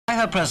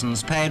her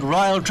presence paid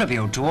royal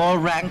tribute to all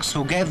ranks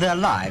who gave their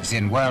lives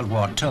in World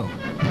War II.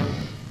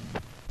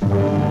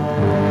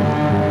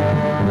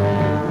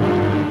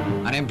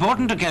 An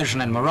important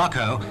occasion in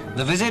Morocco,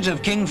 the visit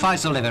of King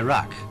Feisal of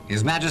Iraq.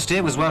 His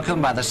Majesty was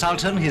welcomed by the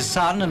Sultan, his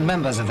son, and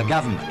members of the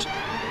government.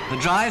 The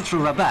drive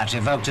through Rabat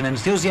evoked an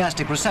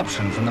enthusiastic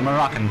reception from the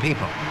Moroccan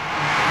people.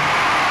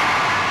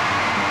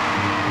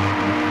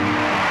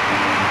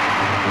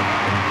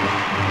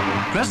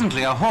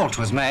 Presently, a halt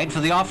was made for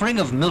the offering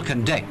of milk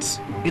and dates.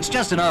 It's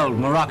just an old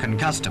Moroccan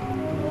custom.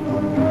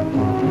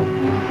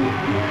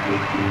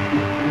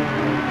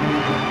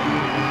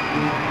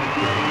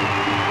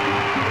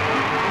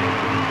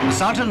 The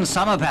Sultan's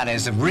summer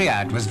palace of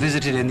Riyadh was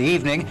visited in the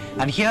evening,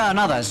 and here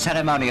another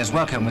ceremonious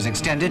welcome was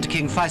extended to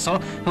King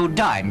Feisal, who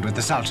dined with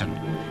the Sultan.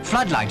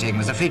 Floodlighting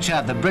was a feature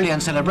of the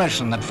brilliant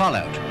celebration that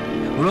followed.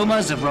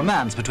 Rumours of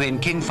romance between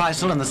King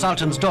Feisal and the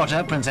Sultan's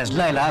daughter, Princess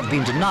Layla, have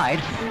been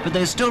denied, but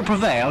they still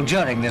prevail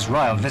during this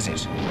royal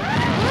visit.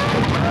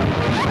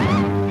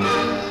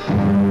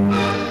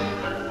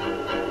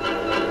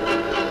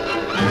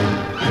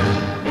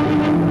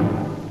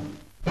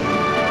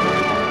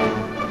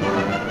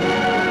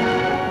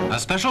 A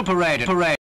special parade